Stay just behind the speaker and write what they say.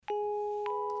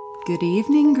Good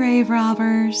evening, grave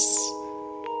robbers.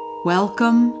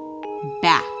 Welcome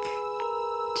back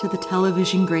to the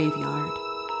television graveyard.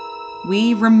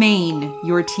 We remain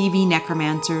your TV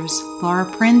necromancers, Laura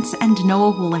Prince and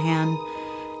Noah Houlihan,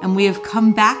 and we have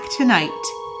come back tonight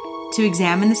to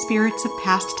examine the spirits of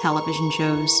past television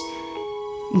shows,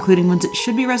 including ones that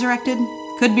should be resurrected,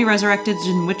 could be resurrected,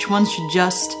 and which ones should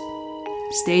just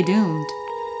stay doomed.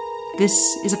 This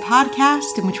is a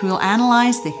podcast in which we will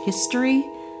analyze the history,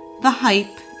 the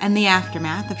hype, and the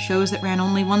aftermath of shows that ran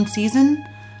only one season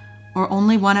or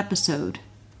only one episode.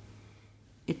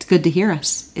 It's good to hear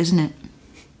us, isn't it?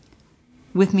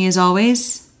 With me, as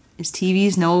always, is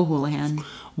TV's Noah Houlihan.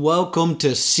 Welcome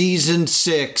to Season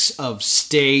 6 of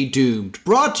Stay Doomed,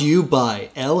 brought to you by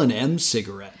L&M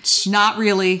Cigarettes. Not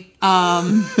really.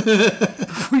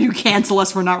 Before you cancel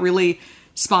us, we're not really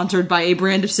sponsored by a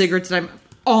brand of cigarettes that I'm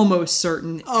almost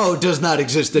certain... Oh, does not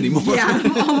exist anymore. Yeah,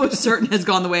 I'm almost certain has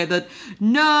gone the way that...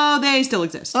 No, they still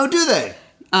exist. Oh, do they?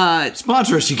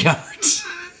 Sponsor us, you cowards.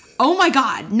 Oh my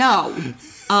god, no.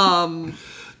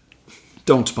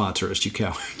 Don't sponsor us, you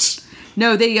cowards.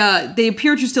 No, they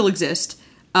appear to still exist,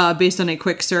 based on a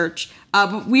quick search.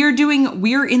 But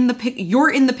you're in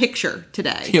the picture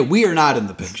today. Yeah, we are not in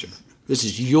the picture. This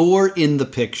is You're in the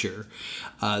Picture.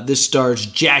 This stars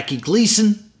Jackie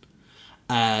Gleason,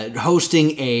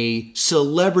 hosting a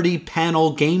celebrity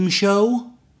panel game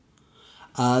show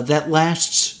that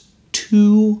lasts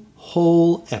 2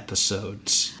 whole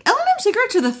episodes. L&M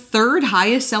cigarettes are the 3rd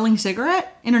highest selling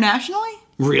cigarette internationally.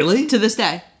 Really? To this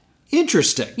day.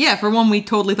 Interesting. Yeah, for one we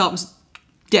totally thought was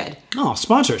dead. Oh,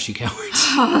 sponsor us, you cowards.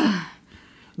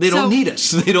 They don't need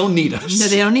us. They don't need us. No,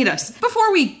 they don't need us.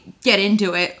 Before we get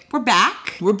into it, we're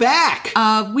back. We're back.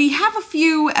 We have a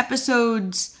few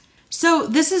episodes. So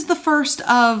this is the first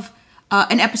of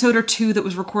an episode or 2 that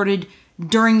was recorded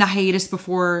during the hiatus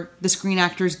before the Screen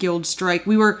Actors Guild strike.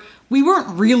 We weren't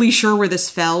really sure where this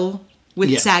fell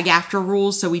with SAG-AFTRA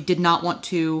rules, so we did not want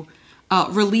to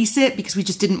release it because we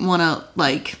just didn't want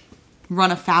to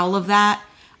run afoul of that.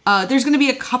 There's going to be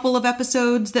a couple of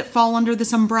episodes that fall under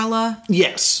this umbrella.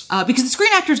 Yes. Because the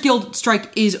Screen Actors Guild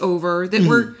strike is over.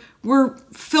 That we're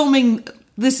filming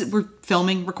this. We're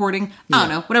recording. I don't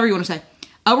know, whatever you want to say.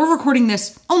 We're recording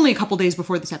this only a couple days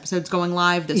before this episode's going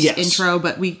live. This intro,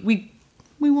 but we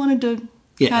wanted to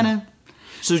kind of.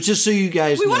 So just so you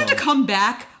guys know, wanted to come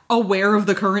back aware of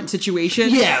the current situation.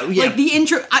 Yeah. Like the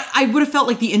intro, I would have felt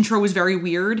like the intro was very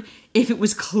weird if it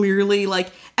was clearly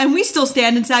and we still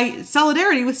stand in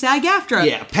solidarity with SAG-AFTRA.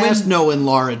 Yeah, past Noah and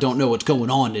Laura don't know what's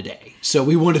going on today. So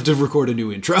we wanted to record a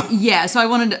new intro. Yeah, so I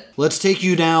wanted to... Let's take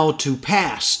you now to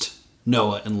past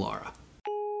Noah and Laura.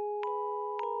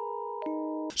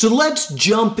 So let's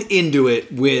jump into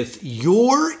it with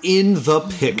You're in the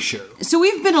Picture. So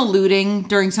we've been alluding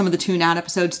during some of the Tune Out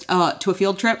episodes to a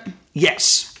field trip.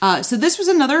 Yes. So this was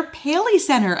another Paley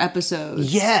Center episode.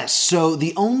 Yes. So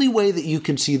the only way that you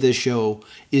can see this show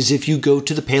is if you go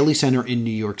to the Paley Center in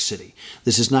New York City.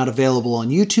 This is not available on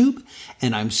YouTube,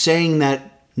 and I'm saying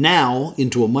that now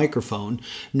into a microphone,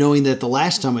 knowing that the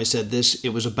last time I said this, it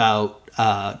was about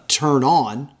Turn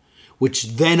On, which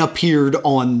then appeared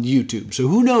on YouTube. So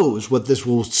who knows what this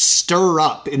will stir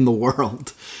up in the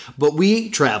world. But we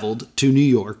traveled to New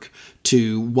York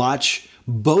to watch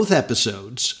both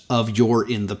episodes of You're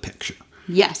in the Picture.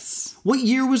 Yes. What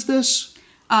year was this?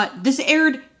 This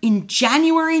aired in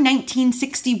January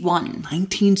 1961.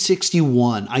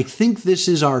 1961. I think this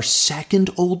is our second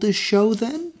oldest show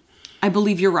then? I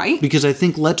believe you're right. Because I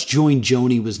think Let's Join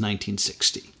Joni was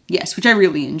 1960. Yes, which I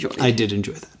really enjoyed. I did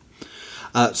enjoy that.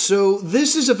 So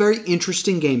this is a very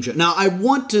interesting game show. Now, I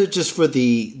want to, just for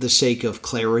the sake of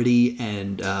clarity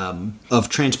and of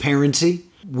transparency,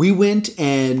 we went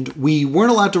and we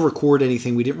weren't allowed to record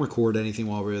anything. We didn't record anything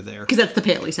while we were there. Because that's the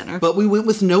Paley Center. But we went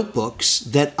with notebooks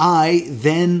that I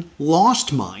then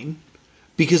lost mine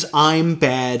because I'm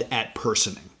bad at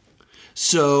personing.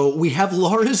 So we have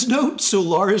Laura's notes, so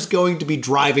Laura's going to be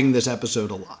driving this episode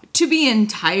a lot. To be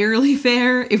entirely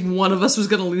fair, if one of us was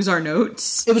going to lose our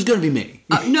notes... It was going to be me.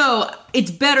 No, it's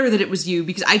better that it was you,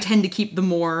 because I tend to keep the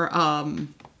more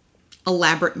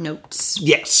elaborate notes.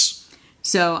 Yes.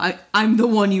 So I'm the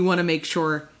one you want to make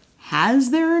sure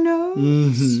has their notes.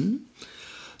 Mm-hmm.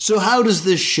 So how does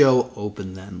this show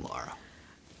open then, Laura?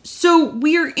 So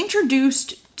we are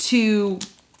introduced to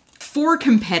 4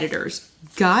 competitors.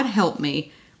 God help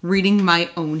me, reading my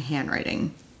own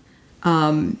handwriting.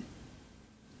 I'm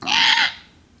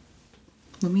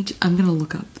gonna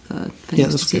look up the things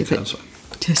to see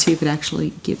if it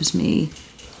actually gives me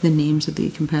the names of the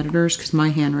competitors, because my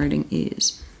handwriting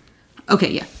is...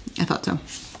 Okay, yeah, I thought so.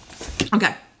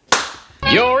 Okay.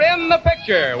 You're in the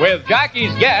picture with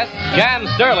Jackie's guests, Jan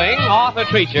Sterling, Arthur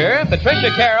Treacher, Patricia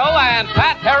Carroll, and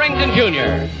Pat Harrington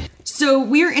Jr. So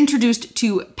we're introduced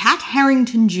to Pat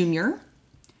Harrington Jr.,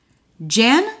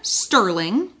 Jan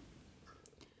Sterling,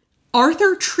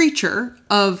 Arthur Treacher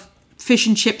of Fish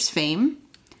and Chips fame,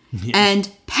 and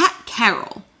Pat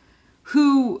Carroll,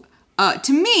 who,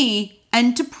 to me,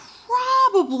 and to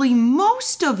probably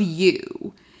most of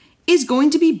you, is going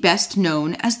to be best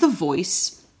known as the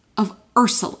voice of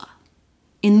Ursula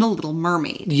in The Little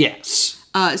Mermaid. Yes.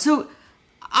 So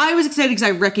I was excited because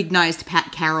I recognized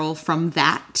Pat Carroll from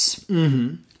that.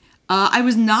 Mm-hmm. I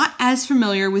was not as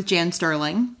familiar with Jan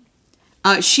Sterling.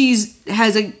 She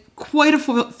has quite a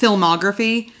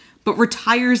filmography, but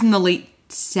retires in the late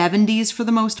 70s for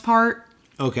the most part.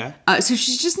 Okay. So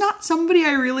she's just not somebody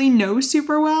I really know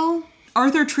super well.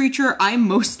 Arthur Treacher, I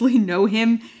mostly know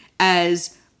him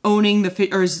as owning the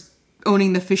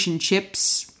Fish and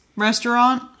Chips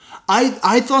restaurant.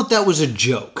 I thought that was a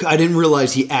joke. I didn't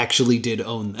realize he actually did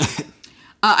own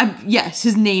that. Yes,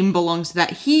 his name belongs to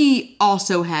that. He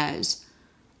also has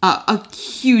a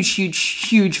huge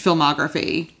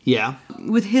filmography. Yeah.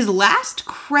 With his last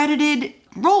credited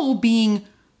role being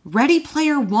Ready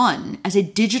Player One as a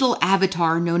digital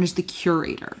avatar known as the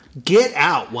Curator. Get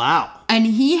out. Wow. And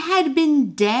he had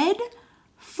been dead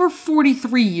for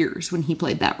 43 years when he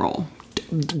played that role.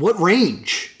 What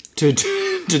range to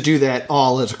do that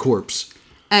all as a corpse?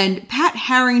 And Pat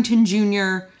Harrington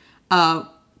Jr.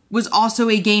 Was also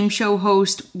a game show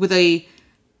host with a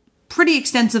pretty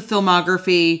extensive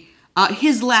filmography.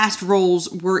 His last roles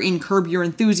were in Curb Your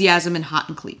Enthusiasm and Hot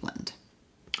in Cleveland.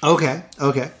 Okay.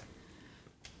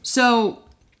 So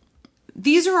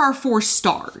these are our 4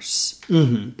 stars.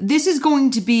 Mm-hmm. This is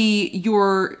going to be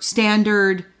your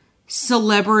standard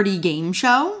celebrity game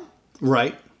show.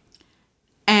 Right.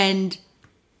 And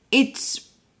it's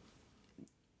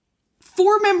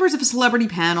 4 members of a celebrity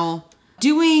panel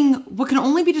doing what can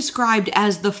only be described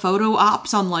as the photo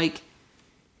ops on, like,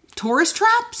 tourist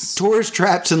traps? Tourist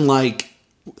traps in, like,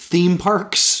 theme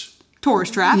parks.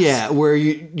 Tourist traps. Yeah, where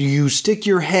you stick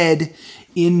your head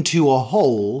into a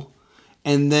hole,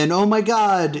 and then, oh my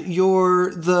god,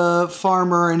 you're the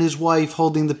farmer and his wife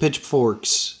holding the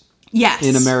pitchforks. Yes.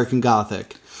 In American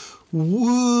Gothic.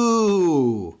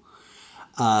 Woo!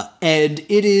 And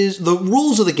it is, the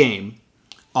rules of the game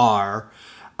are,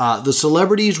 the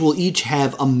celebrities will each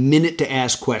have a minute to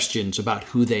ask questions about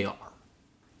who they are.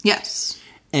 Yes.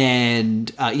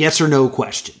 And yes or no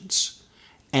questions.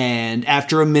 And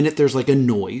after a minute, there's like a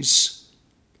noise.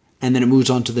 And then it moves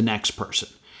on to the next person.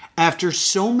 After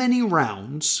so many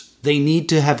rounds, they need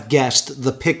to have guessed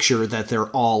the picture that they're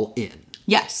all in.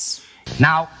 Yes.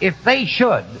 Now, if they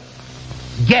should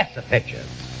guess a picture,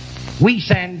 we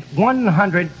send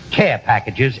 100 care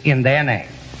packages in their name.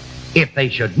 If they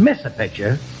should miss a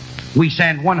picture, we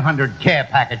send 100 care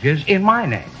packages in my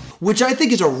name. Which I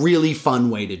think is a really fun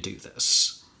way to do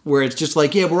this. Where it's just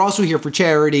like, yeah, we're also here for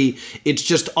charity. It's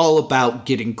just all about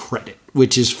getting credit,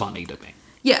 which is funny to me.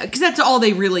 Yeah, because that's all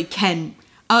they really can.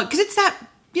 Because it's that,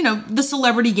 the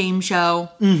celebrity game show.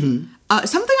 Mm-hmm.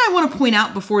 Something I want to point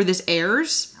out before this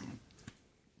airs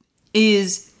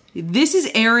is this is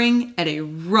airing at a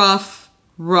rough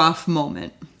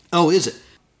moment. Oh, is it?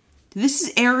 This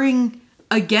is airing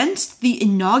against the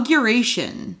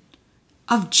inauguration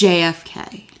of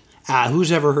JFK.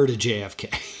 Who's ever heard of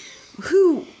JFK?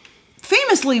 Who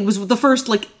famously was the first,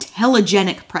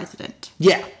 telegenic president.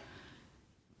 Yeah.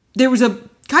 There was a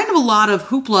kind of a lot of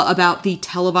hoopla about the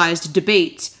televised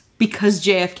debates because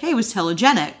JFK was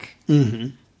telegenic.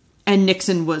 Mm-hmm. And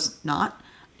Nixon was not.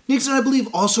 Nixon, I believe,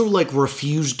 also,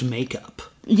 refused makeup.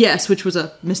 Yes, which was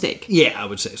a mistake. Yeah, I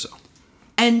would say so.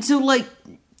 And so,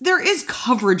 there is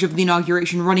coverage of the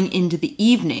inauguration running into the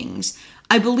evenings.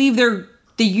 I believe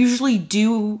they usually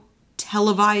do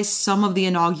televise some of the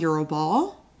inaugural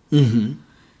ball. Mm-hmm.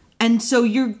 And so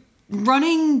you're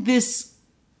running this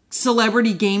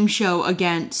celebrity game show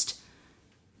against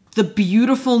the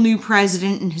beautiful new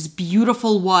president and his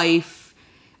beautiful wife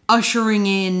ushering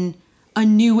in a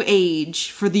new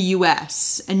age for the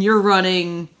U.S. And you're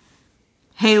running,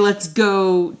 hey, let's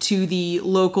go to the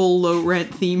local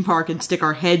low-rent theme park and stick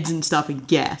our heads and stuff and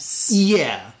guess.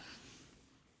 Yeah.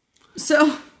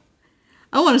 So,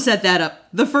 I want to set that up.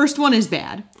 The first one is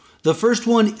bad. The first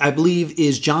one, I believe,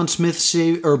 is John Smith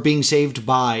being saved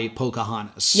by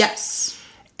Pocahontas. Yes.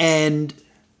 And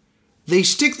they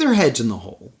stick their heads in the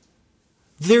hole.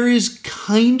 There is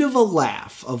kind of a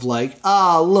laugh of look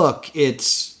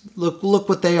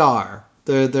what they are.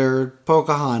 They're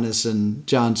Pocahontas and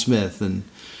John Smith and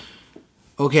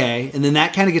okay. And then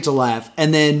that kind of gets a laugh.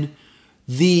 And then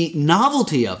the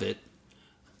novelty of it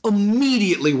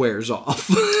immediately wears off.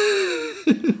 To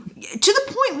the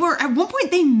point where at one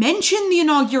point they mention the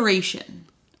inauguration.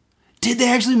 Did they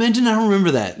actually mention? I don't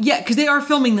remember that. Yeah, because they are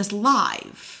filming this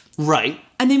live. Right.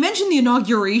 And they mention the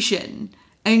inauguration,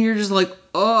 and you're just like,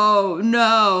 oh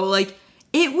no. Like,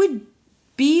 it would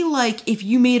be like if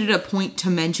you made it a point to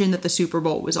mention that the Super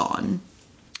Bowl was on.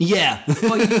 Yeah.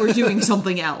 But you were doing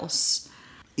something else.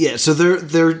 Yeah, so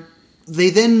they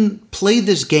then play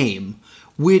this game,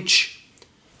 which,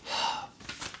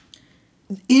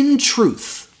 in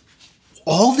truth,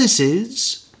 all this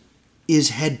is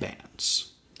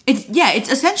headbands.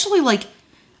 It's essentially like,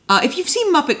 if you've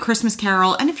seen Muppet Christmas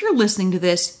Carol, and if you're listening to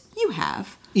this, you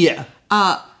have. Yeah.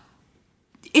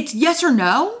 It's yes or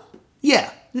no.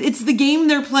 Yeah. It's the game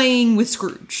they're playing with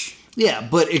Scrooge. Yeah,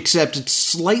 but except it's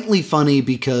slightly funny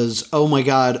because, oh my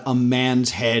god, a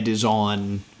man's head is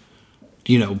on,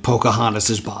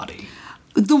 Pocahontas' body.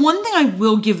 The one thing I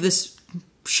will give this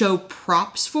show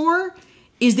props for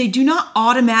is they do not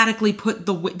automatically put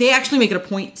they actually make it a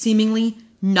point, seemingly,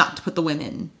 not to put the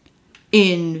women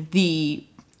in the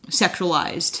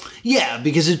sexualized. Yeah,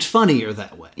 because it's funnier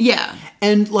that way. Yeah.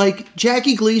 And,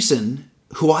 Jackie Gleason,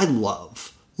 who I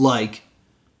love,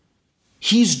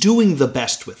 he's doing the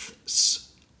best with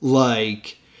this.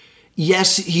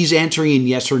 Yes, he's answering in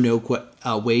yes or no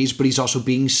ways, but he's also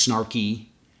being snarky,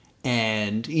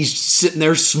 and he's sitting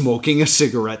there smoking a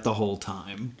cigarette the whole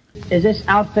time. Does this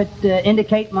outfit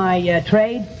indicate my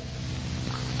trade?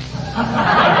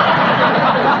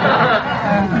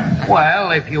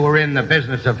 Well, if you were in the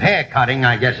business of hair cutting,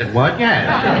 I guess it would,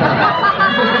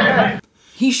 yes.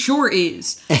 He sure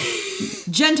is.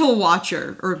 Gentle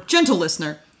watcher, or gentle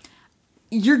listener,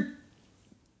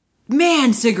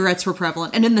 cigarettes were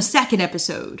prevalent. And in the second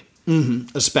episode...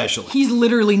 Mm-hmm, especially. He's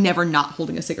literally never not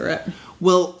holding a cigarette.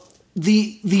 Well,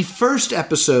 the first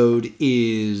episode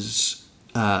is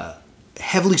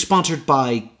heavily sponsored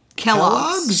by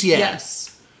Kellogg's? Yeah.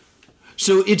 Yes.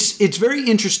 So it's very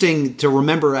interesting to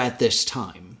remember at this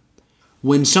time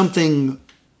when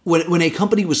when a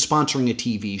company was sponsoring a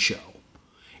TV show,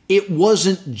 it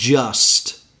wasn't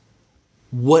just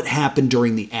what happened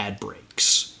during the ad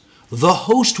breaks. The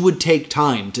host would take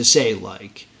time to say,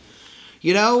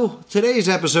 today's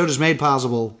episode is made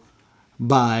possible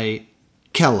by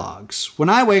Kellogg's. When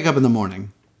I wake up in the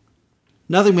morning,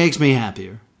 nothing makes me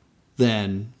happier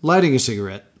than lighting a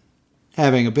cigarette,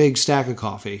 having a big stack of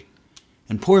coffee,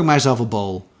 and pouring myself a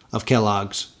bowl of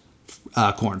Kellogg's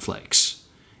cornflakes.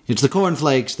 It's the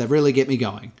cornflakes that really get me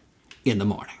going in the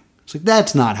morning. It's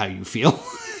that's not how you feel.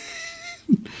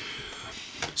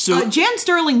 So Jan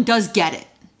Sterling does get it.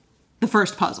 The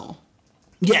first puzzle.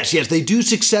 Yes, they do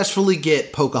successfully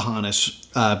get Pocahontas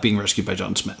being rescued by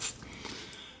John Smith.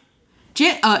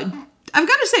 I've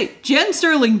got to say, Jan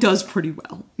Sterling does pretty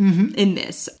well in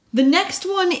this. The next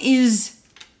one is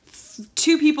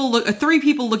three people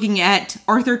looking at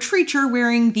Arthur Treacher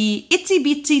wearing the itsy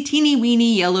bitsy teeny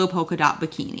weeny yellow polka dot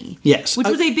bikini. Yes. Which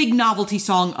was a big novelty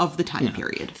song of the time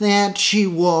period. That she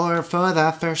wore for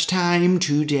the first time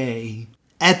today.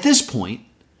 At this point,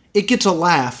 it gets a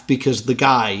laugh because the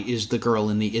guy is the girl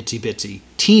in the itsy bitsy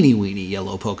teeny weeny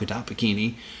yellow polka dot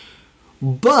bikini.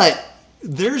 But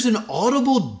there's an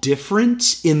audible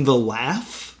difference in the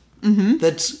laugh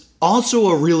that's also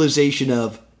a realization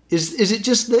of, is it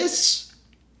just this?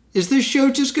 Is this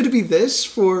show just going to be this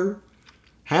for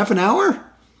half an hour?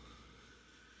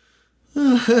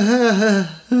 There's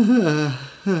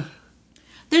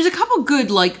a couple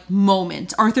good,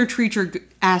 moments. Arthur Treacher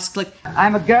asks,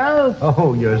 I'm a girl.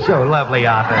 Oh, you're so lovely,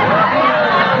 Arthur.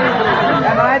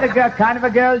 Am I the kind of a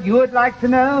girl you would like to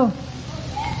know?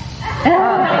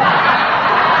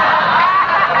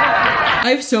 I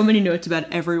have so many notes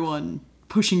about everyone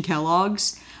pushing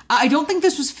Kellogg's. I don't think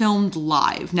this was filmed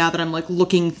live, now that I'm,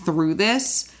 looking through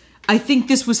this. I think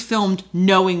this was filmed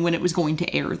knowing when it was going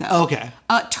to air, though. Okay.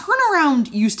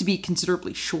 Turnaround used to be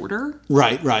considerably shorter.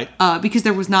 Right. Because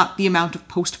there was not the amount of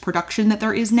post-production that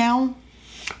there is now.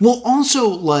 Well,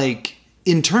 also,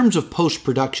 in terms of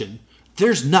post-production,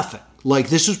 there's nothing.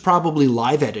 This was probably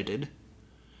live edited.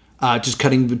 Just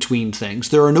cutting between things.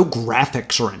 There are no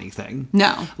graphics or anything.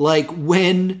 No.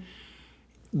 When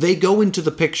they go into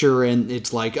the picture and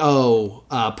it's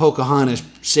Pocahontas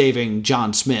saving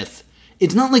John Smith,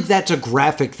 it's not like that's a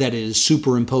graphic that is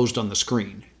superimposed on the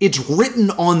screen. It's written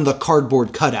on the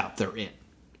cardboard cutout they're in.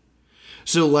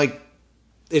 So,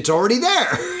 it's already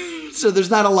there. So there's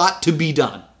not a lot to be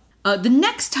done. The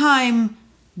next time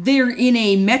they're in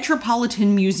a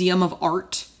Metropolitan Museum of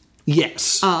Art.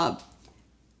 Yes.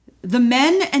 The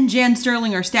men and Jan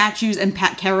Sterling are statues, and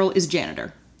Pat Carroll is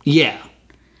janitor. Yeah.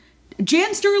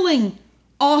 Jan Sterling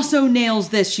also nails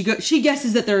this. She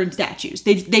guesses that they're in statues.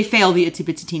 They fail the itsy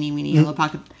bitsy teeny weeny yellow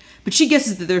pocket, but she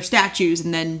guesses that they're statues,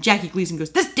 and then Jackie Gleason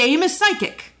goes, "This dame is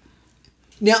psychic."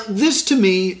 Now, this to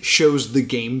me shows the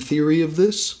game theory of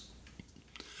this,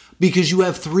 because you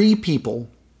have three people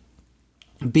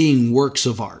being works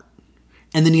of art,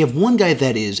 and then you have one guy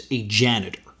that is a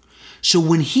janitor. So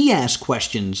when he asks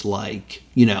questions like,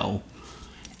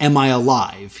 am I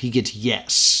alive? He gets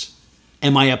yes.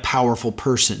 Am I a powerful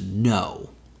person? No.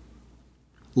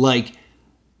 Like,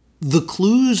 the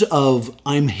clues of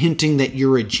I'm hinting that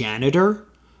you're a janitor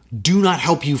do not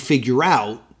help you figure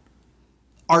out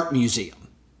art museum.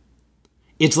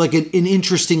 It's like an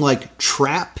interesting,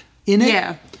 trap in it.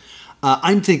 Yeah.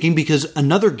 I'm thinking because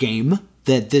another game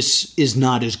that this is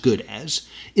not as good as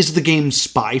is the game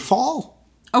Spyfall.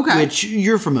 Okay. Which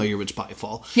you're familiar with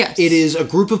Spyfall. Yes. It is a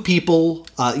group of people,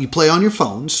 you play on your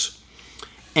phones,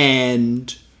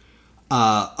 and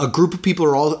a group of people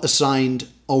are all assigned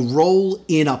a role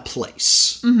in a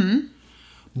place. Mm-hmm.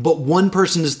 But one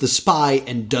person is the spy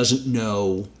and doesn't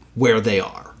know where they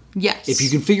are. Yes. If you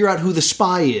can figure out who the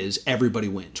spy is, everybody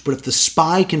wins. But if the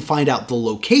spy can find out the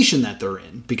location that they're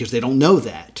in, because they don't know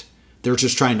that, they're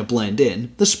just trying to blend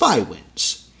in, the spy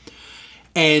wins.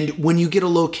 And when you get a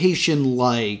location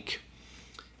like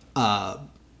a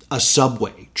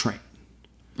subway train,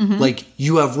 like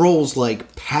you have roles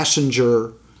like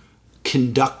passenger,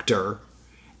 conductor,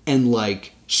 and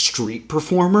street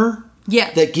performer,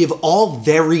 that give all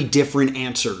very different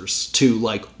answers to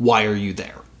why are you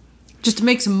there? Just to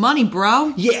make some money,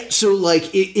 bro. Yeah, so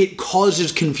it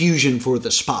causes confusion for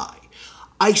the spy.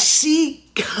 I see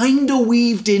kind of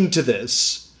weaved into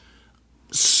this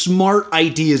smart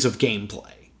ideas of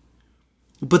gameplay.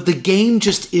 But the game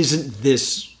just isn't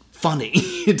this funny.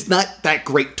 It's not that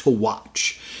great to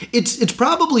watch. It's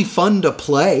probably fun to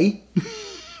play,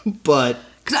 but...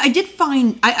 Because I did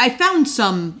find... I found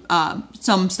some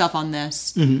stuff on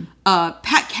this. Mm-hmm.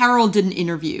 Pat Carroll did an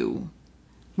interview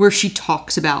where she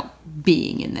talks about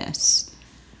being in this.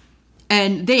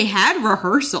 And they had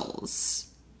rehearsals.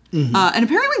 Mm-hmm. And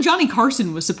apparently Johnny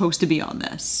Carson was supposed to be on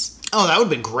this. Oh, that would have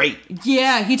been great.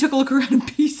 Yeah, he took a look around and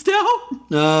peaced out.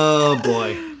 Oh,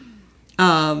 boy.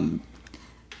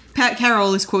 Pat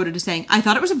Carroll is quoted as saying, "I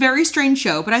thought it was a very strange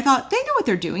show, but I thought, they know what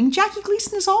they're doing. Jackie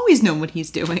Gleason has always known what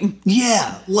he's doing."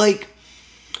 Yeah,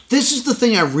 this is the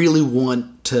thing I really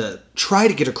want to try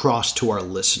to get across to our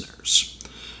listeners.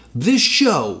 This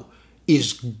show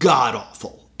is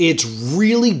god-awful. It's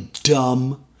really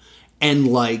dumb, and,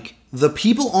 the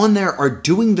people on there are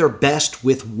doing their best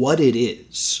with what it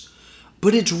is.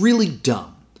 But it's really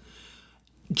dumb.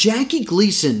 Jackie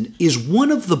Gleason is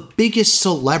one of the biggest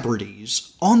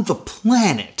celebrities on the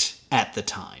planet at the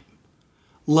time.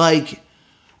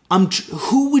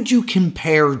 Who would you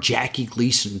compare Jackie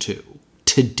Gleason to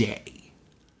today?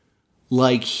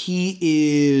 He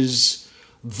is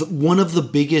one of the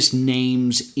biggest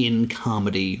names in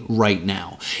comedy right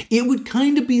now. It would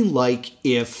kind of be like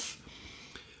if...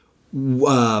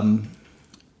 what's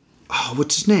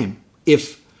his name?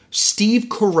 If Steve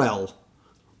Carell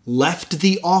left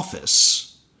The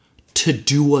Office to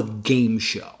do a game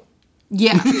show.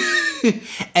 Yeah.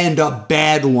 And a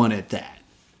bad one at that.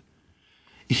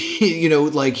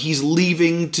 He's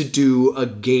leaving to do a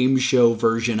game show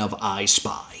version of I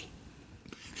Spy.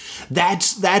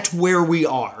 That's where we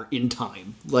are in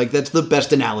time. That's the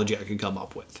best analogy I can come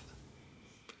up with.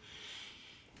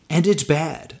 And it's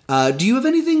bad. Do you have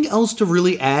anything else to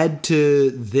really add to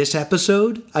this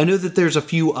episode? I know that there's a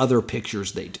few other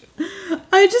pictures they do.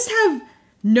 I just have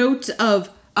notes of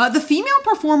the female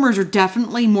performers are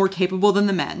definitely more capable than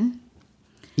the men.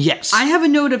 Yes. I have a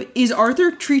note of, is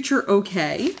Arthur Treacher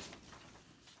okay?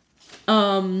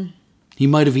 He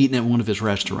might have eaten at one of his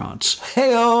restaurants.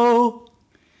 Hey-o!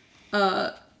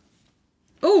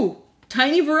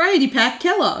 Tiny variety pack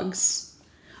Kellogg's.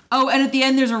 Oh, and at the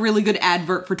end, there's a really good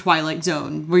advert for Twilight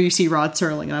Zone where you see Rod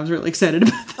Serling, and I was really excited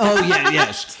about that. Oh, yeah,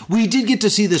 yes. We did get to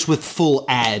see this with full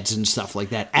ads and stuff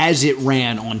like that as it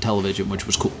ran on television, which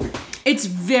was cool. It's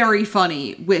very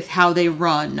funny with how they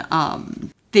run.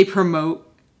 They promote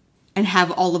and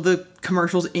have all of the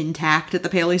commercials intact at the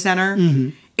Paley Center. Mm-hmm.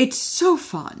 It's so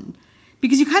fun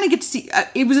because you kind of get to see...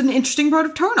 it was an interesting part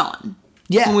of Turn On.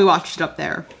 Yeah. When we watched it up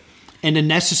there. And a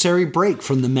necessary break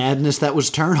from the madness that was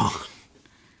Turn On.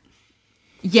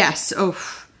 Yes. Oh.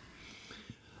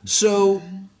 So,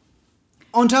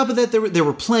 on top of that, there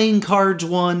were playing cards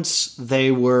once. They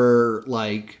were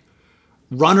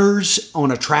runners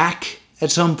on a track at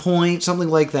some point, something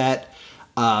like that.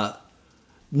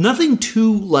 Nothing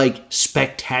too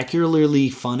spectacularly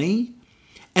funny.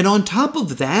 And on top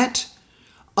of that,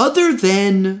 other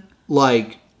than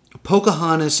like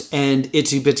Pocahontas and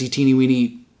Itsy Bitsy Teeny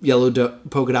Weeny Yellow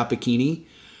Polka Dot Bikini,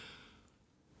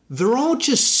 they're all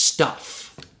just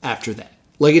stuff after that.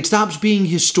 Like, it stops being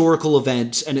historical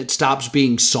events and it stops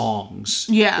being songs.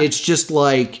 Yeah. It's just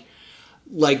like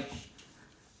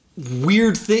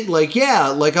weird thing, like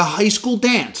a high school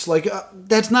dance. Like,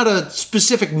 that's not a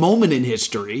specific moment in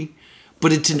history,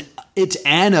 but it's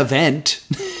an event.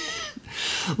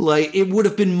 Like, it would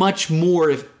have been much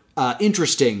more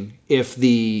interesting if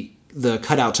the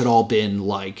cutouts had all been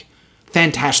like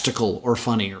fantastical or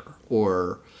funnier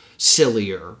or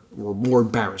sillier or more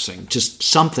embarrassing. Just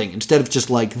something instead of just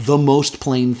like the most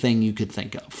plain thing you could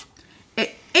think of.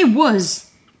 It was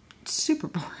super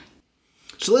boring.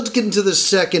 So let's get into the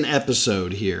second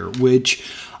episode here, which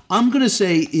I'm going to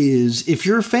say is, if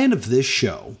you're a fan of this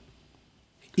show,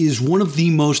 is one of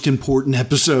the most important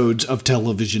episodes of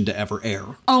television to ever air.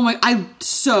 Oh my,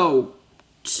 so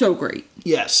great.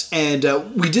 Yes, and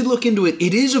we did look into it.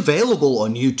 It is available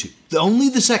on YouTube. Only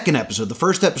the second episode. The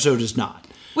first episode is not.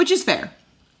 Which is fair.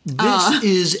 This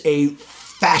is a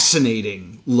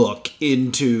fascinating look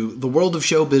into the world of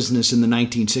show business in the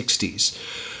 1960s.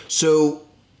 So,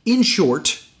 in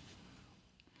short,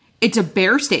 it's a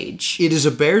bare stage. It is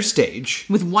a bare stage.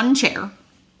 With one chair.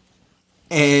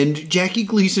 And Jackie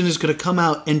Gleason is going to come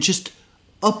out and just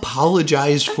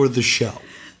apologize for the show.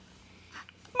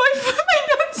 My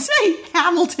notes say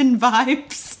Hamilton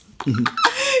vibes.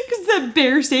 Because that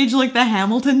bare stage, like the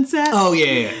Hamilton set. Oh,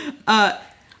 yeah.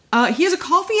 He has a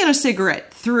coffee and a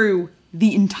cigarette through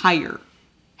the entire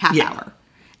half hour.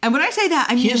 And when I say that,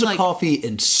 I mean, he has like, a coffee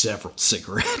and several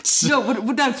cigarettes. No,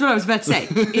 that's what I was about to say.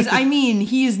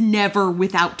 He is never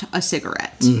without a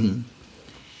cigarette. Mm-hmm.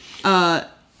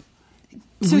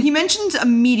 So he mentions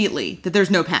immediately that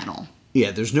there's no panel. Yeah,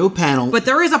 there's no panel. But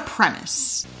there is a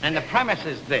premise. And the premise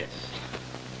is this.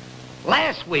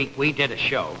 Last week we did a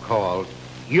show called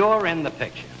You're in the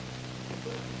Picture.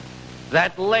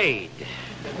 That laid,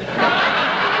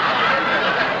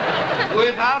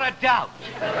 without a doubt,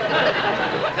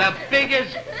 the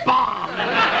biggest bomb.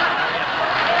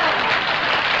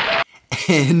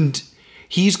 And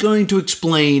he's going to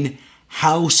explain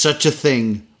how such a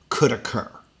thing could occur.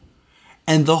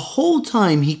 And the whole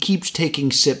time he keeps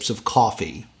taking sips of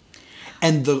coffee.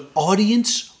 And the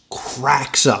audience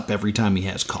cracks up every time he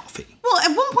has coffee. Well, at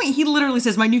one point he literally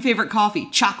says, my new favorite coffee,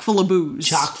 chock full of booze.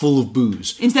 Chock full of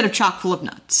booze. Instead of chock full of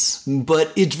nuts.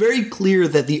 But it's very clear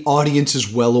that the audience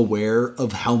is well aware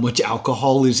of how much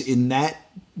alcohol is in that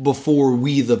before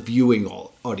we, the viewing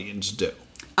audience, do.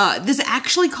 This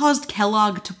actually caused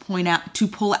Kellogg to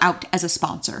pull out as a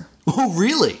sponsor. Oh,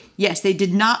 really? Yes, they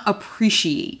did not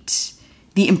appreciate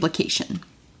the implication.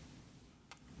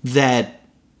 That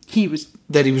he was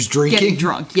drinking? Getting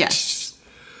drunk, yes.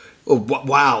 Oh,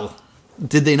 wow.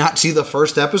 Did they not see the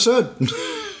first episode?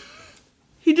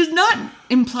 He does not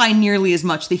imply nearly as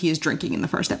much that he is drinking in the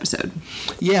first episode.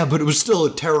 Yeah, but it was still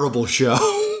a terrible show.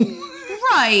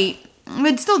 Right.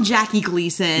 But still Jackie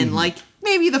Gleason. Mm-hmm. Like,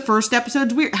 maybe the first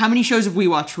episode's weird. How many shows have we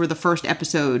watched where the first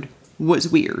episode was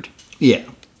weird? Yeah.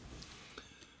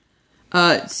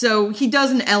 So he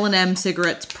does an L&M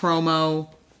cigarettes promo.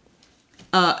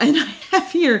 And I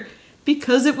have here,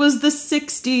 because it was the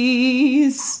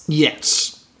 60s.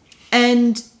 Yes.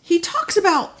 And he talks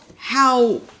about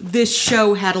how this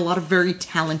show had a lot of very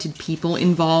talented people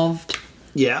involved.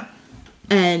 Yeah.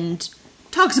 And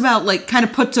talks about, like, kind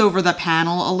of puts over the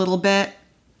panel a little bit.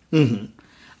 Mm-hmm.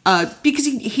 Because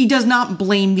he does not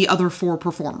blame the other four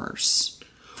performers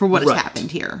for what has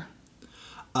happened here.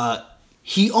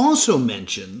 He also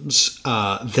mentions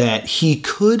that he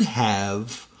could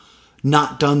have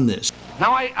not done this.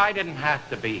 Now, I didn't have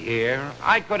to be here.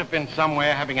 I could have been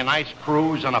somewhere having a nice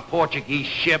cruise on a Portuguese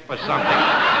ship or something.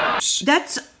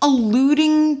 That's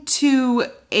alluding to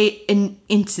an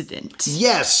incident.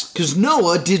 Yes, because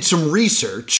Noah did some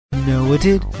research. Noah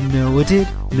did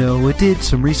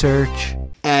some research.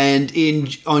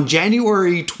 And on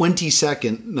January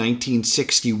 22nd,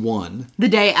 1961... The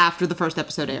day after the first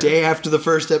episode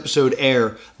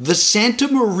aired. The Santa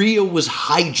Maria was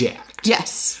hijacked.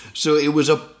 Yes. So it was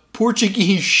a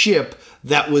Portuguese ship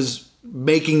that was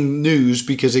making news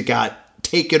because it got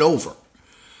taken over.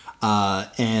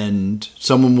 And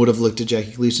someone would have looked at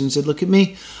Jackie Gleason and said, look at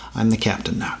me, I'm the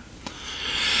captain now.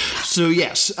 So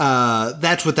yes,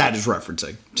 that's what that is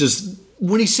referencing. Just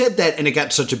when he said that and it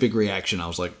got such a big reaction, I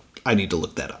was like, I need to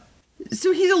look that up.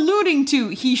 So he's alluding to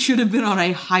he should have been on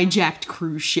a hijacked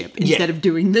cruise ship instead of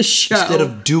doing this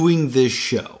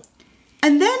show.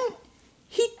 And then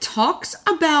he talks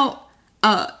about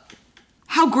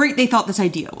how great they thought this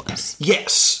idea was.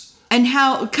 Yes. And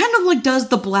how kind of like does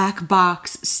the black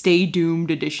box Stay Doomed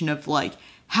edition of like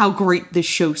how great this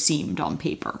show seemed on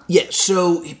paper. Yeah,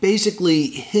 so basically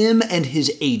him and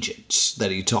his agents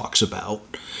that he talks about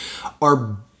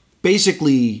are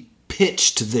basically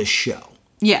pitched this show.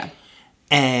 Yeah.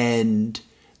 And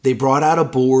they brought out a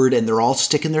board and they're all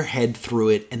sticking their head through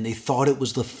it and they thought it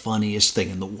was the funniest thing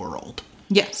in the world.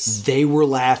 Yes. They were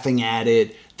laughing at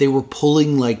it. They were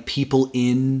pulling like people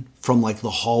in from like the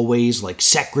hallways, like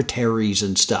secretaries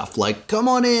and stuff. Like, come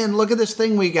on in, look at this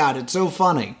thing we got. It's so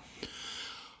funny.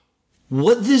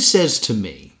 What this says to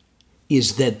me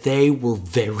is that they were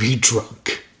very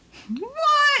drunk.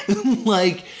 What?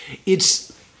 Like,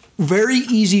 it's very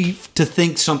easy to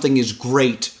think something is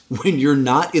great when you're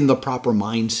not in the proper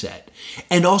mindset.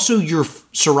 And also you're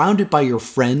surrounded by your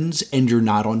friends and you're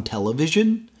not on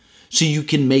television. So you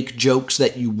can make jokes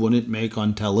that you wouldn't make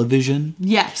on television.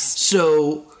 Yes.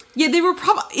 So... yeah,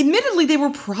 admittedly, they were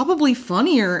probably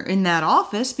funnier in that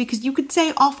office because you could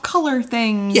say off-color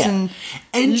things. yeah.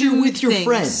 And you're lewd with your things.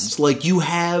 friends. Like, you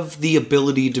have the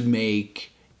ability to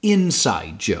make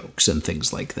inside jokes and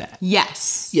things like that.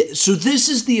 Yes. Yeah, so this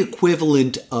is the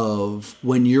equivalent of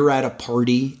when you're at a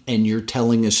party and you're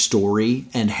telling a story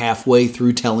and halfway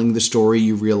through telling the story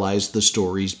you realize the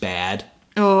story's bad.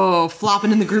 Oh,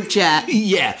 flopping in the group chat.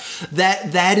 Yeah,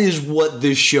 that is what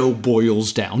this show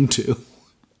boils down to.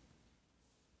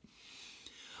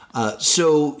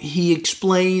 So he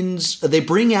explains, they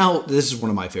bring out, this is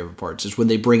one of my favorite parts, is when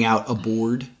they bring out a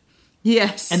board.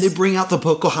 Yes. And they bring out the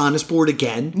Pocahontas board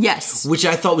again. Yes. Which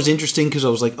I thought was interesting because I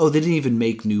was like, oh, they didn't even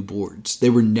make new boards. They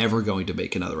were never going to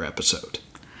make another episode.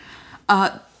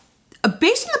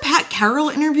 Based on the Pat Carroll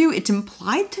interview, it's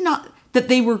implied that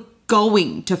they were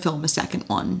going to film a second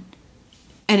one.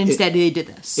 And instead they did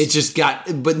this. It just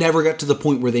but never got to the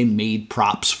point where they made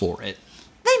props for it.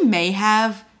 They may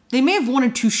have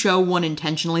wanted to show one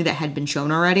intentionally that had been shown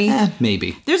already.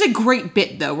 Maybe. There's a great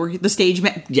bit though where the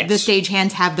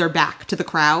stagehands have their back to the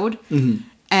crowd,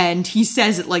 and he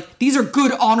says it like these are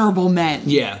good, honorable men.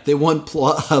 Yeah, they want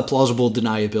plausible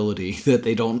deniability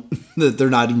that they're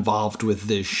not involved with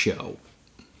this show,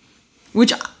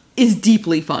 which is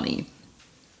deeply funny.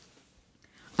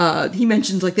 He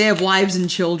mentions like they have wives and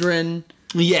children.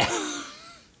 Yeah,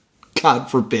 God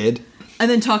forbid. And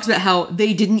then talks about how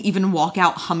they didn't even walk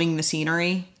out humming the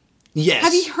scenery. Yes.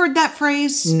 Have you heard that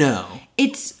phrase? No.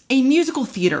 It's a musical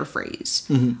theater phrase.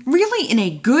 Really, in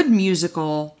a good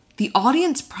musical, the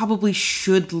audience probably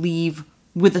should leave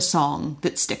with a song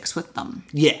that sticks with them.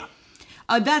 Yeah.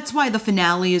 That's why the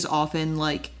finale is often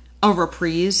like a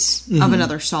reprise of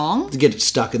another song. To get it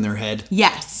stuck in their head.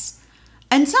 Yes.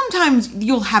 And sometimes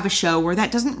you'll have a show where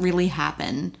that doesn't really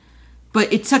happen.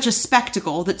 But it's such a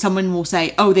spectacle that someone will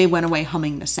say, oh, they went away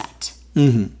humming the set.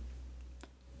 In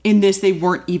this, they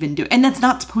weren't even doing... and that's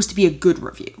not supposed to be a good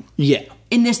review. Yeah.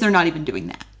 In this, they're not even doing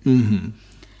that.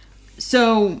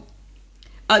 So,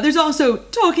 there's also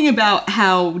talking about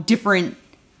how different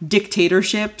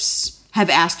dictatorships have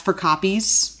asked for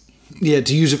copies. Yeah,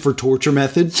 to use it for torture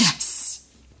methods? Yes.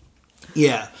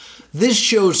 Yeah. This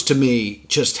shows to me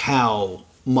just how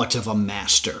much of a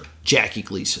master Jackie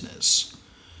Gleason is.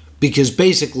 Because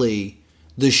basically,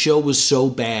 the show was so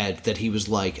bad that he was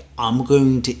like, I'm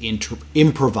going to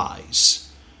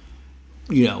improvise,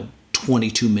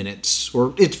 22 minutes.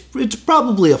 Or it's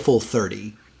probably a full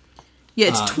 30. Yeah,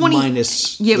 it's 20.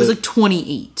 Minus it was like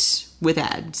 28 with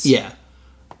ads. Yeah.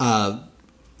 A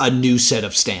new set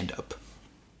of stand-up.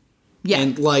 Yeah.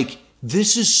 And,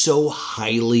 this is so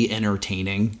highly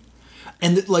entertaining.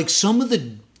 And, some of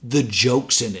the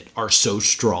jokes in it are so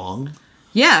strong.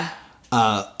 Yeah.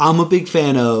 I'm a big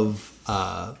fan of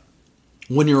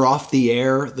when you're off the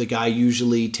air, the guy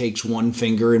usually takes one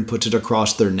finger and puts it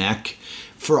across their neck.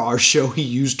 For our show, he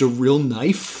used a real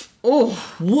knife. Oh.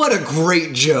 What a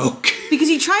great joke. Because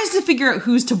he tries to figure out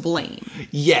who's to blame.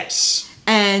 Yes.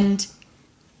 And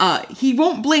he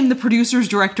won't blame the producers,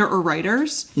 director, or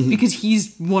writers because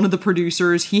he's one of the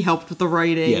producers. He helped with the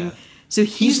writing. Yeah. So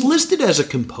he's listed as a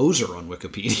composer on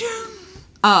Wikipedia.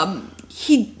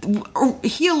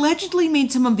 He allegedly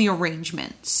made some of the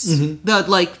arrangements.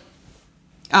 The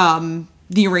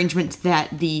arrangements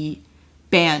that the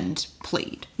band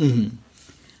played.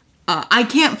 I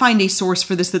can't find a source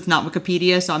for this that's not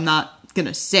Wikipedia, so I'm not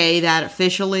gonna say that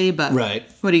officially, but right.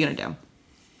 What are you gonna do?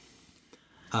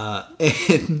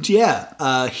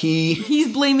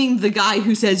 He's blaming the guy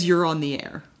who says you're on the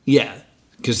air. Yeah,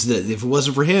 because if it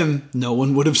wasn't for him, no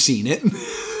one would have seen it.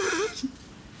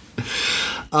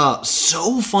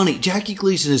 So funny. Jackie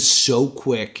Gleason is so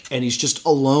quick, and he's just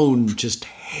alone, just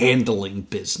handling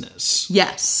business.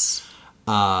 Yes.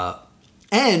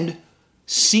 And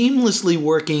seamlessly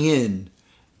working in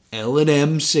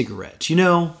L&M cigarettes. You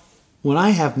know, when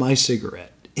I have my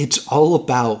cigarette, it's all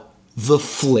about the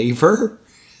flavor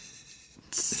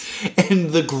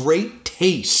and the great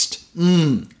taste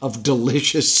of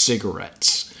delicious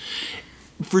cigarettes.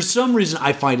 For some reason,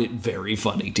 I find it very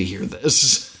funny to hear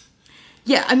this.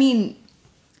 Yeah, I mean,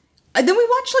 then we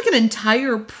watched like an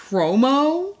entire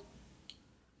promo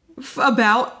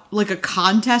about like a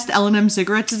contest L&M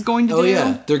Cigarettes is going to do. Oh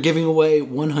yeah, they're giving away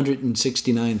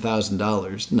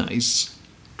 $169,000. Nice.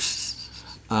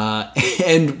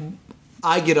 And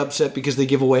I get upset because they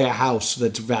give away a house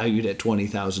that's valued at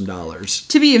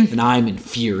 $20,000. And I'm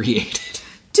infuriated.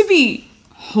 To be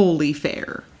wholly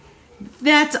fair,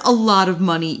 that's a lot of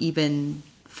money even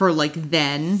for like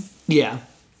then. Yeah.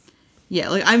 Yeah,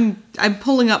 like I'm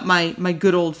pulling up my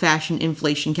good old fashioned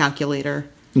inflation calculator.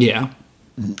 Yeah.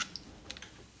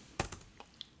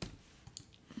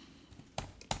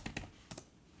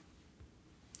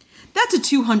 That's a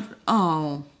 200.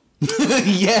 Oh.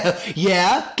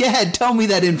 yeah. Go ahead, tell me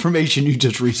that information you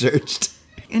just researched.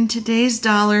 In today's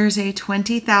dollars, a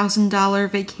 $20,000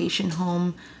 vacation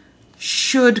home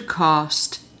should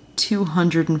cost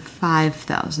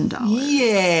 $205,000.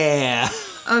 Yeah.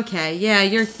 Okay, yeah,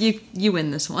 you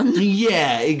win this one.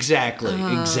 Yeah, exactly.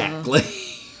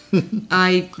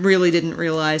 I really didn't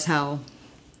realize how.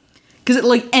 Because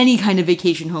like any kind of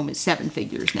vacation home is 7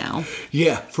 figures now.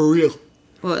 Yeah, for real.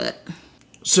 But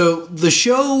so the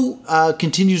show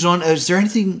continues on. Is there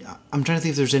anything? I'm trying to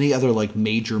think if there's any other like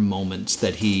major moments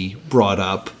that he brought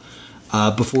up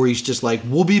before he's just like,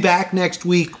 "We'll be back next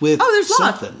week with there's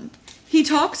something." He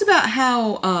talks about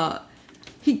how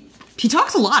he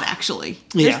talks a lot actually.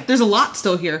 There's a lot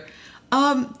still here.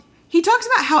 He talks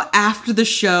about how after the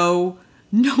show,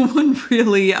 no one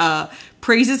really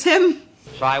praises him.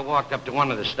 So I walked up to one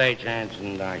of the stagehands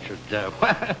and I said,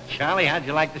 well, Charlie, how'd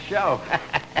you like the show?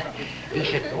 He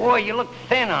said, boy, you look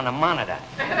thin on a monitor.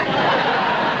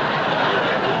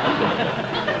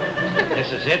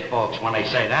 This is it, folks, when they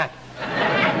say that.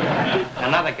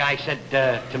 Another guy said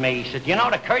to me, he said, you know,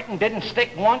 the curtain didn't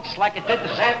stick once like it did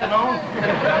this afternoon.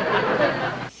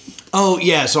 Oh,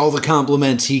 yes, all the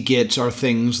compliments he gets are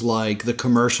things like the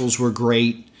commercials were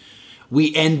great.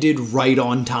 We ended right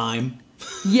on time.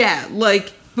 Yeah,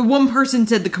 like, the one person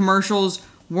said the commercials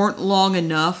weren't long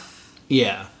enough.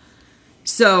 Yeah.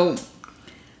 So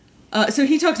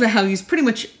he talks about how he's pretty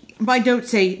much, I don't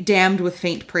say damned with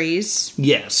faint praise.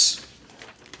 Yes.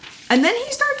 And then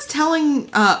he starts telling,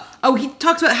 he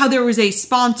talks about how there was a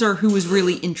sponsor who was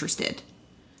really interested.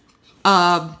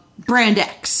 Brand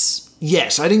X.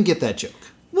 Yes, I didn't get that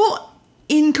joke. Well,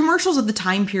 in commercials of the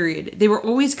time period, they were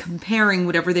always comparing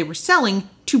whatever they were selling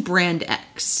to Brand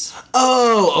X.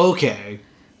 Oh, okay.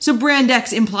 So Brand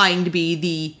X implying to be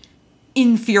the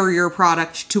inferior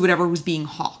product to whatever was being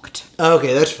hawked.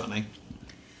 Okay, that's funny.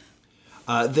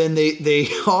 Then they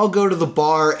all go to the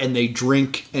bar and they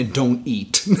drink and don't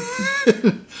eat.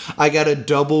 I got a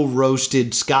double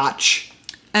roasted scotch.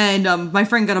 And my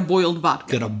friend got a boiled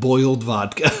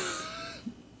vodka.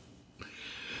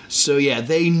 So yeah,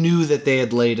 they knew that they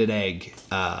had laid an egg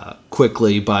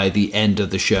quickly by the end of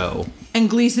the show. And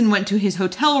Gleason went to his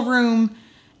hotel room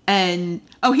and...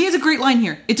 Oh, he has a great line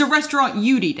here. It's a restaurant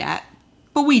you'd eat at,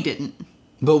 but we didn't.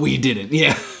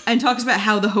 Yeah. And talks about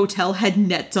how the hotel had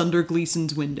nets under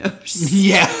Gleason's windows.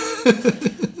 Yeah.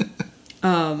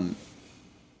 And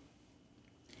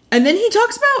then he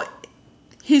talks about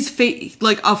his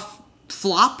like a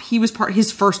flop. He was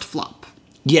his first flop.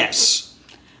 Yes.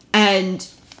 And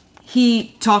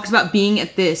he talks about being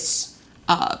at this,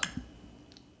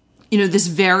 this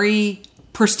very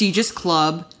prestigious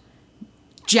club.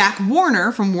 Jack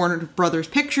Warner from Warner Brothers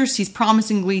Pictures sees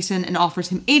promising Gleason and offers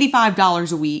him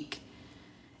 $85 a week.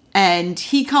 And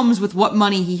he comes with what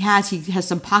money he has. He has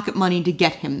some pocket money to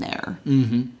get him there.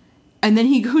 Mm-hmm. And then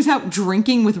he goes out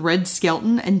drinking with Red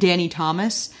Skelton and Danny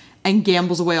Thomas and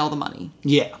gambles away all the money.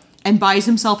 Yeah. And buys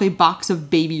himself a box of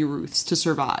Baby Ruths to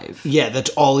survive. Yeah, that's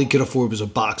all he could afford was a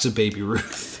box of Baby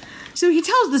Ruth. So he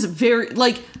tells this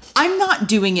I'm not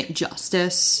doing it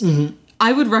justice. Mm-hmm.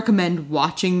 I would recommend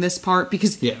watching this part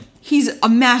because he's a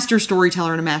master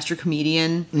storyteller and a master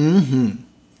comedian. Mm-hmm.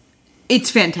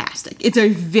 It's fantastic. It's a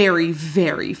very,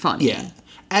 very funny. Yeah.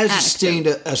 As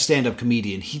a stand-up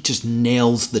comedian, he just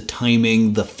nails the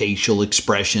timing, the facial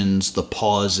expressions, the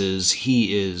pauses.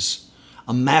 He is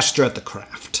a master at the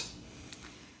craft.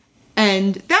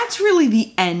 And that's really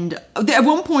the end. At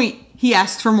one point, he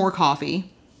asks for more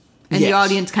coffee. And the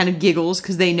audience kind of giggles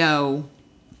because they know...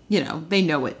 they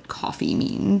know what coffee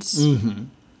means. Mm-hmm.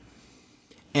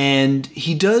 And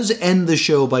he does end the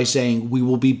show by saying, "We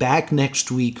will be back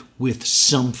next week with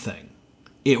something.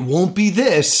 It won't be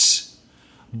this,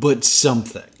 but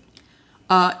something."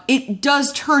 It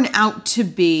does turn out to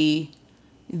be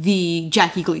the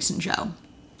Jackie Gleason show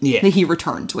Yeah. that he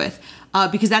returns with,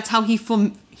 because that's how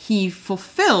he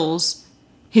fulfills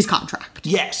his contract.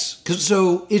 Yes.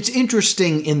 So it's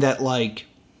interesting in that, like,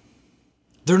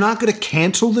 they're not going to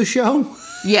cancel the show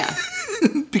Yeah.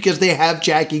 because they have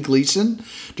Jackie Gleason.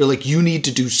 They're like, you need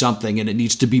to do something, and it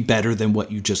needs to be better than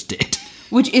what you just did.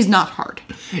 Which is not hard.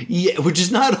 Yeah, which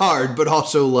is not hard, but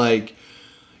also, like,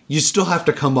 you still have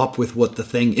to come up with what the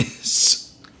thing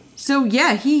is. So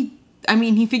yeah, he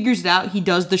figures it out, he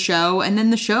does the show, and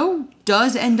then the show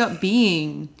does end up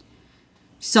being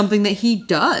something that he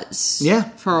does. Yeah.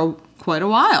 For quite a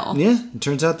while. Yeah, it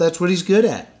turns out that's what he's good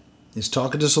at, is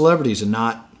talking to celebrities and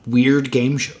not weird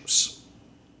game shows.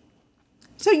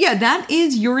 So yeah, that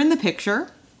is You're in the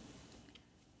Picture.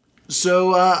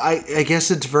 So, I guess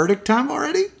it's verdict time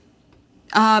already?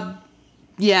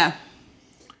 Yeah.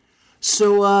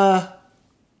 So,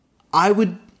 I'm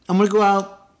going to go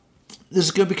out. This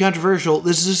is going to be controversial.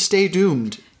 This is Stay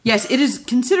Doomed. Yes, it is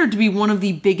considered to be one of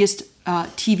the biggest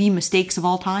TV mistakes of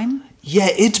all time. Yeah,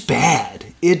 it's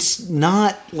bad. It's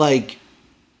not like...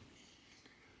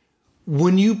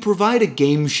 When you provide a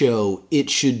game show, it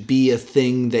should be a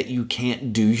thing that you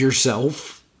can't do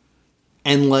yourself.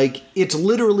 And, like, it's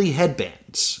literally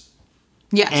headbands.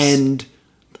 Yes. And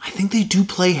I think they do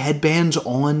play headbands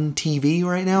on TV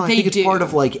right now. I think it's part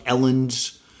of, like,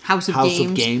 Ellen's House of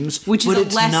Games. Which but is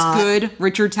it's less not good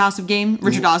Richard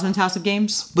Osmond's House of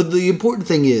Games. But the important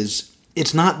thing is,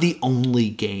 it's not the only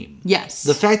game. Yes.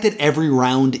 The fact that every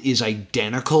round is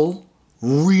identical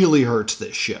really hurts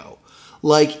this show.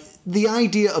 Like, the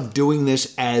idea of doing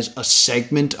this as a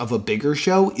segment of a bigger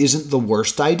show isn't the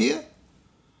worst idea.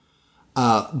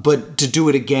 But to do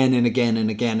it again and again and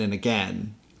again and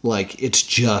again, like, it's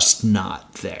just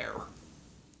not there.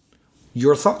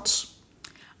 Your thoughts?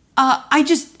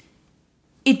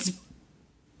 It's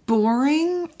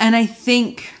boring, and I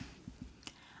think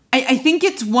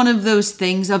it's one of those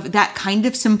things of that kind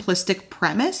of simplistic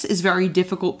premise is very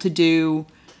difficult to do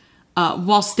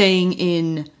while staying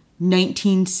in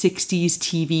 1960s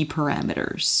TV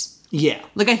parameters. Yeah.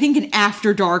 Like, I think an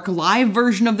After Dark live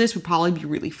version of this would probably be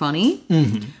really funny,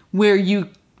 where you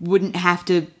wouldn't have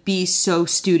to be so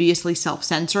studiously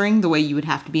self-censoring the way you would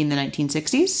have to be in the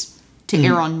 1960s to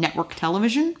air on network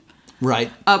television. Right.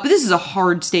 But this is a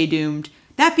hard Stay Doomed.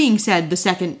 That being said, the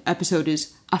second episode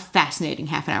is a fascinating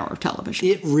half an hour of television.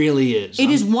 It really is. It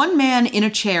is one man in a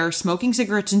chair smoking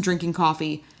cigarettes and drinking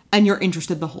coffee, and you're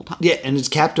interested the whole time. Yeah, and it's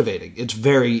captivating. It's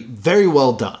very, very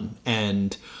well done.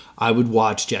 And I would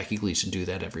watch Jackie Gleason do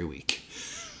that every week.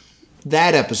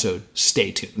 That episode,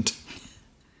 stay tuned.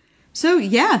 So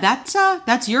yeah,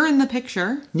 that's You're in the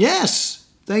Picture. Yes.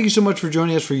 Thank you so much for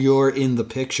joining us for You're in the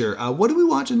Picture. What are we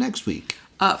watching next week?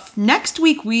 Next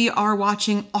week, we are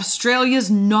watching Australia's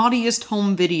Naughtiest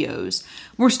Home Videos.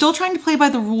 We're still trying to play by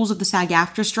the rules of the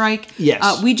SAG-AFTRA strike.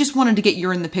 Yes. We just wanted to get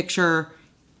You're in the Picture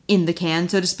in the can,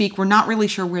 so to speak. We're not really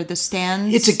sure where this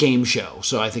stands. It's a game show,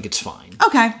 so I think it's fine.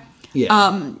 Okay.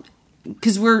 Yeah.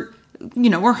 Because we're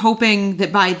hoping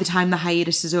that by the time the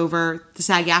hiatus is over, the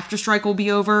SAG-AFTRA strike will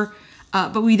be over.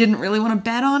 But we didn't really want to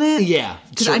bet on it. Yeah.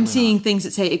 Because I'm seeing things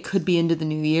that say it could be into the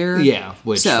new year. Yeah,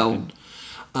 which fine.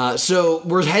 So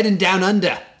we're heading down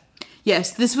under.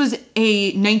 Yes, this was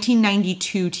a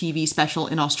 1992 TV special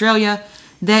in Australia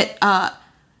that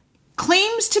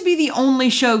claims to be the only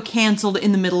show canceled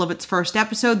in the middle of its first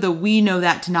episode, though we know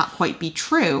that to not quite be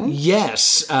true.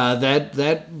 Yes,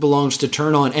 that belongs to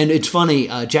Turn On. And it's funny,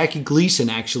 Jackie Gleason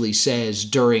actually says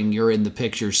during You're in the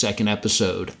Picture second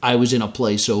episode, I was in a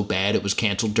play so bad it was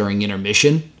canceled during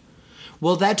intermission.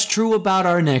 Well, that's true about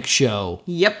our next show.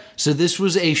 Yep. So this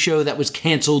was a show that was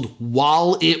canceled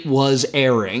while it was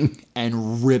airing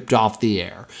and ripped off the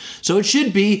air. So it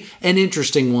should be an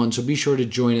interesting one, so be sure to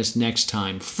join us next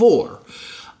time for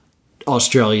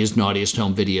Australia's Naughtiest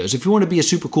Home Videos. If you want to be a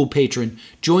super cool patron,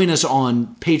 join us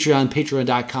on Patreon,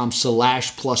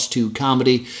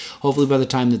 patreon.com/+2comedy. Hopefully by the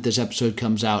time that this episode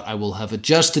comes out, I will have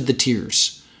adjusted the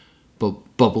tiers, but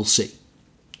we'll see.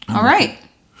 All right.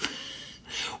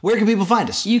 Where can people find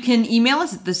us? You can email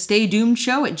us at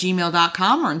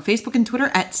thestaydoomedshow@gmail.com or on Facebook and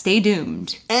Twitter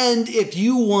 @StayDoomed. And if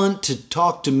you want to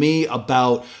talk to me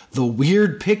about the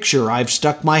weird picture I've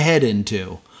stuck my head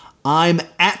into, I'm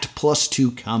at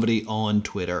 +2comedy on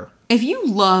Twitter. If you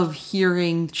love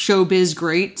hearing showbiz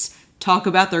greats talk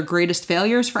about their greatest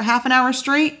failures for half an hour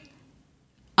straight,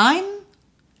 I'm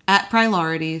at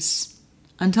Priorities.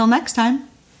 Until next time,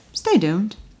 stay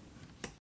doomed.